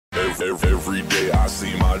Every day I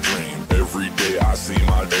see my dream. Every day I see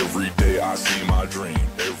my dream. Every day I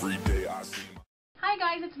see my. Hi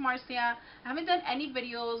guys, it's Marcia. I haven't done any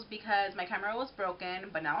videos because my camera was broken,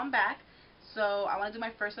 but now I'm back. So I want to do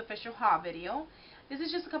my first official haul video. This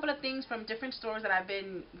is just a couple of things from different stores that I've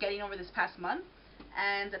been getting over this past month,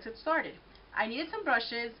 and let's get started. I needed some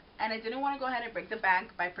brushes, and I didn't want to go ahead and break the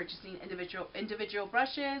bank by purchasing individual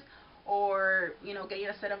brushes, or getting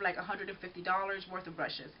a set of like $150 worth of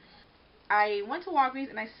brushes. I went to Walgreens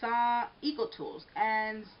and I saw EcoTools,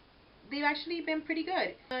 and they've actually been pretty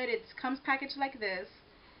good. It comes packaged like this,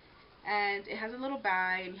 and it has a little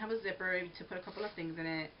bag, and you have a zipper to put a couple of things in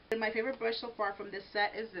it. And my favorite brush so far from this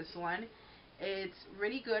set is this one. It's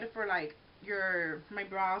really good for like my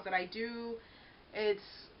brows that I do.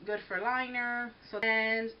 It's good for liner.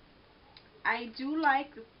 And I do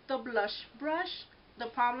like the blush brush. The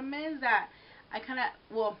problem is that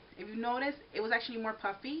if you notice, it was actually more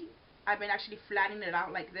puffy. I've been actually flattening it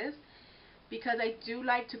out like this because I do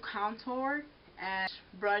like to contour and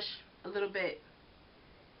brush a little bit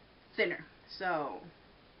thinner. So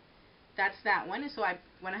that's that one. So I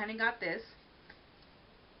went ahead and got this.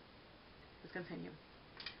 Let's continue.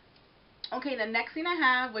 Okay, the next thing I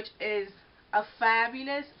have, which is a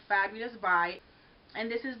fabulous buy, and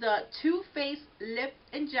this is the Too Faced Lip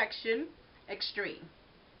Injection Extreme.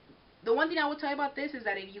 The one thing I will tell you about this is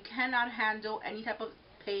that if you cannot handle any type of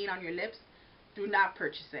pain on your lips, do not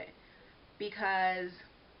purchase it, because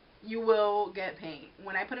you will get pain.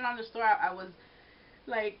 When I put it on the store, I was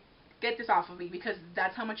like, get this off of me, because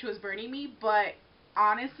that's how much it was burning me. But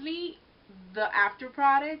honestly, the after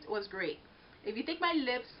product was great. If you think my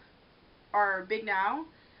lips are big now,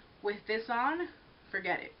 with this on,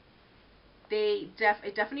 forget it.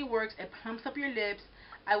 It definitely works. It plumps up your lips.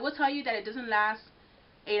 I will tell you that it doesn't last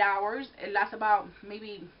 8 hours. It lasts about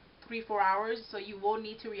maybe 3-4 hours, so you will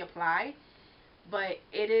need to reapply. But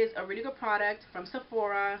it is a really good product from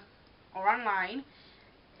Sephora or online.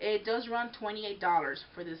 It does run $28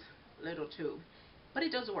 for this little tube, but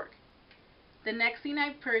it does work. The next thing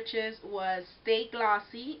I purchased was Stay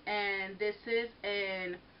Glossy, and this is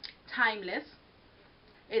in Timeless.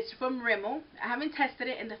 It's from Rimmel. I haven't tested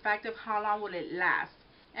it in the fact of how long will it last.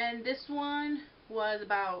 And this one was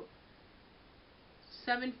about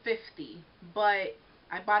 $7.50, but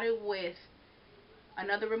I bought it with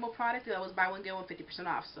another Rimmel product that was buy one get one 50%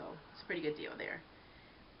 off, so it's a pretty good deal there.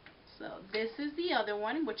 So this is the other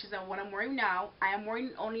one, which is what I'm wearing now. I am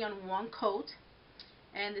wearing only on one coat,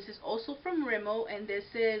 and this is also from Rimmel, and this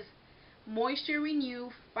is Moisture Renew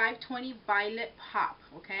 520 Violet Pop,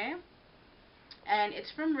 okay? And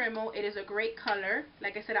it's from Rimmel. It is a great color.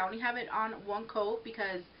 Like I said, I only have it on one coat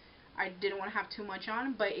because I didn't want to have too much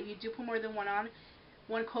on, but if you do put more than one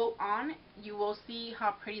coat on, you will see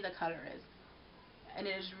how pretty the color is, and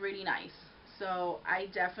it is really nice. So I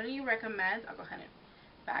definitely recommend. I'll go ahead and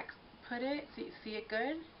back put it. See it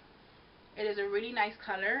good? It is a really nice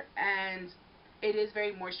color, and it is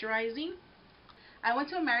very moisturizing. I went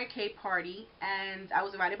to a Mary Kay party, and I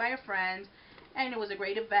was invited by a friend, and it was a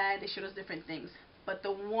great event. They showed us different things, but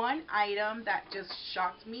the one item that just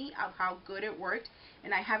shocked me of how good it worked,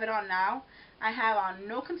 and I have it on now. I have on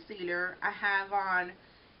no concealer. I have on,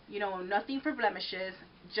 nothing for blemishes,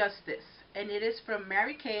 just this. And it is from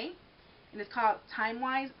Mary Kay, and it's called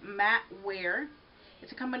Timewise Matte Wear.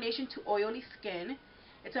 It's a combination to oily skin.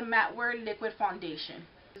 It's a matte wear liquid foundation.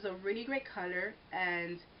 It's a really great color,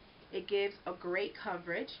 and it gives a great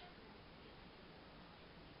coverage.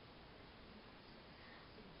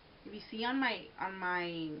 If you see on my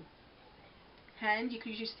hand, you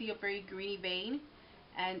can usually see a very greeny vein,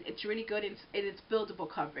 and it's really good in its buildable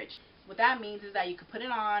coverage. What that means is that you can put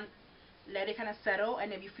it on, let it kind of settle,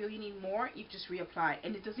 and if you feel you need more, you just reapply,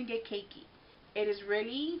 and it doesn't get cakey. It is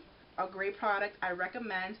really a great product. I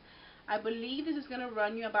recommend. I believe this is going to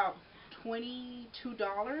run you about $22.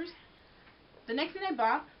 The next thing I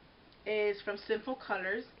bought is from Sinful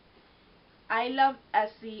Colors. I love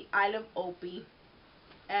Essie, I love Opie,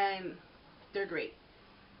 and they're great.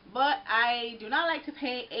 But I do not like to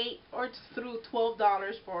pay $8 or through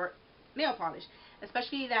 $12 for nail polish,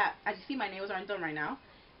 especially that, as you see, my nails aren't done right now.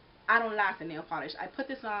 I don't like the nail polish. I put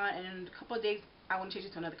this on, and in a couple of days I want to change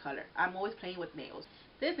it to another color. I'm always playing with nails.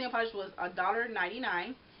 This nail polish was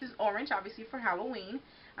 $1.99. This is orange, obviously, for Halloween.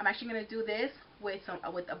 I'm actually going to do this with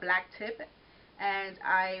a black tip, and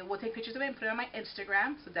I will take pictures of it and put it on my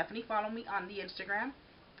Instagram, so definitely follow me on the Instagram.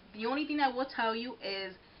 The only thing I will tell you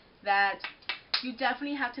is that you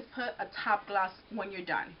definitely have to put a top gloss when you're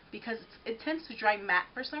done, because it tends to dry matte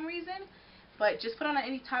for some reason. But just put on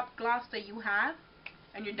any top gloss that you have,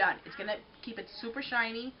 and you're done. It's going to keep it super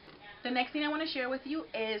shiny. The next thing I want to share with you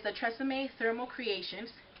is the Tresemme Thermal Creations.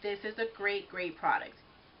 This is a great product.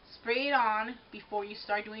 Spray it on before you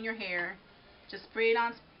start doing your hair. Just spray it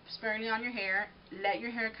on your hair. Let your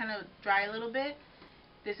hair kind of dry a little bit.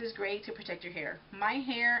 This is great to protect your hair. My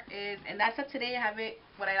hair is, and that's up today. I have it,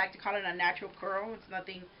 what I like to call it, a natural curl. It's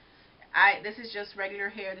nothing. This is just regular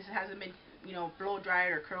hair. This hasn't been, you know, blow dried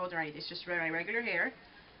or curled or anything. It's just my regular hair.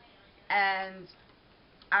 And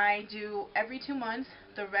I do every 2 months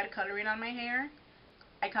the red coloring on my hair.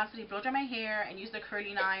 I constantly blow dry my hair and use the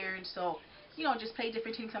curling iron. So, you know, just play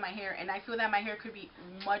different things on my hair. And I feel that my hair could be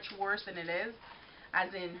much worse than it is,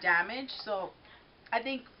 as in damage. So I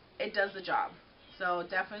think it does the job. So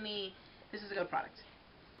definitely, this is a good product.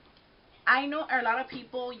 I know a lot of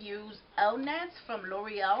people use Elnet from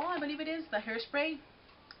L'Oreal, I believe it is, the hairspray.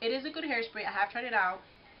 It is a good hairspray. I have tried it out,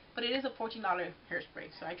 but it is a $14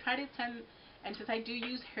 hairspray. So I tried it and since I do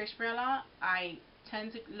use hairspray a lot, I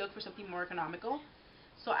tend to look for something more economical.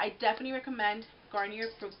 So I definitely recommend Garnier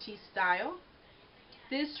Fructis Style.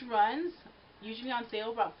 This runs usually on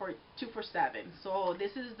sale about for 2 for $7. So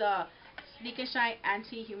this is the Sleek and Shine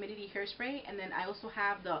Anti-Humidity Hairspray, and then I also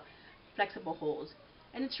have the flexible holds.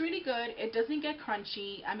 And it's really good. It doesn't get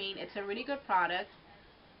crunchy. I mean, it's a really good product.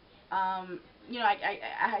 You know,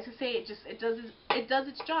 I have to say, it does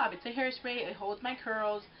its job. It's a hairspray. It holds my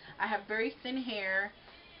curls. I have very thin hair.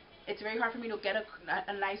 It's very hard for me to get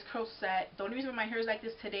a nice curl set. The only reason why my hair is like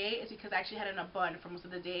this today is because I actually had it in a bun for most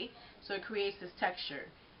of the day, so it creates this texture.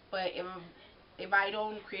 But if I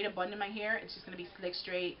don't create a bun in my hair, it's just going to be slick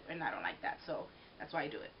straight, and I don't like that, so that's why I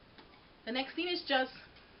do it. The next thing is just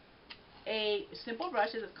a simple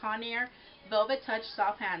brush. It's a Conair Velvet Touch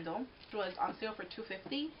Soft Handle. It was on sale for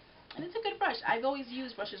 $2.50, and it's a good brush. I've always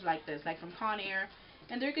used brushes like this, like from Conair,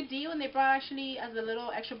 and they're a good deal, and they brought actually, as a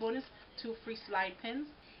little extra bonus, 2 free slide pins.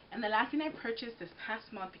 And the last thing I purchased this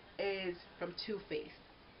past month is from Too Faced.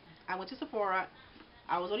 I went to Sephora.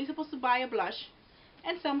 I was only supposed to buy a blush,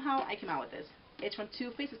 and somehow I came out with this. It's from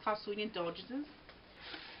Too Faced. It's called Sweet Indulgences.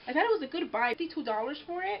 I thought it was a good buy. $52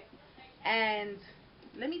 for it, and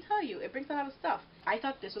let me tell you, it brings a lot of stuff. I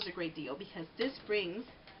thought this was a great deal because this brings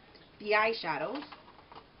the eyeshadows.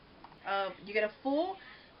 You get a full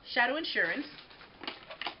shadow insurance.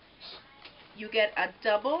 You get a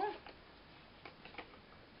double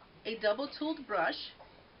tooled brush,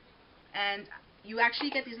 and you actually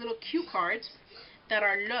get these little cue cards that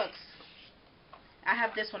are looks. I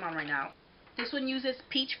have this one on right now. This one uses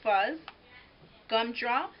Peach Fuzz,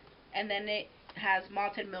 Gumdrop, and then it has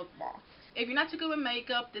Malted Milk Ball. If you're not too good with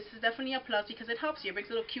makeup, this is definitely a plus because it helps you. It brings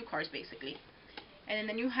little cue cards basically. And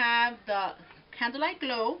then you have the Candlelight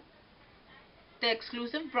Glow, the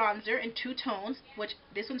exclusive bronzer in 2 tones, which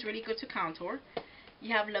this one's really good to contour.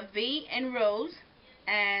 You have La Vie and Rose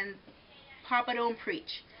and Papa Don't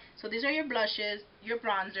Preach. So these are your blushes, your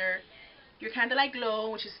bronzer, your Candlelight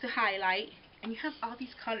Glow, which is to highlight, and you have all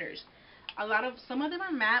these colors. Some of them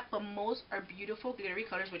are matte, but most are beautiful glittery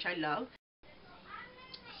colors, which I love.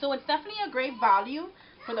 So it's definitely a great value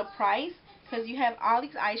for the price because you have all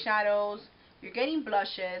these eyeshadows, you're getting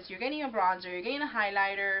blushes, you're getting a bronzer, you're getting a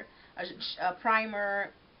highlighter, a primer,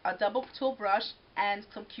 a double tool brush, and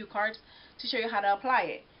some cue cards to show you how to apply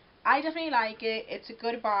it. I definitely like it. It's a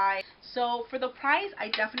good buy. So for the price, I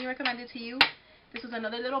definitely recommend it to you. This is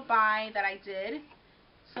another little buy that I did.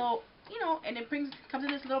 So, you know, and it comes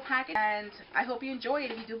in this little package, and I hope you enjoy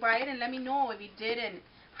it if you do buy it, and let me know if you did and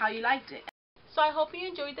how you liked it. So I hope you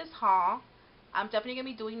enjoyed this haul. I'm definitely going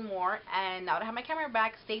to be doing more, and now that I have my camera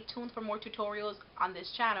back, stay tuned for more tutorials on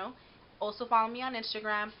this channel. Also follow me on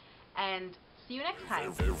Instagram, and see you next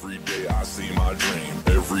time. Every day I see my dream.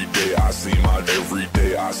 Every day I see my dream. Every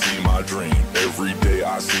day I see my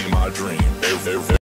dream.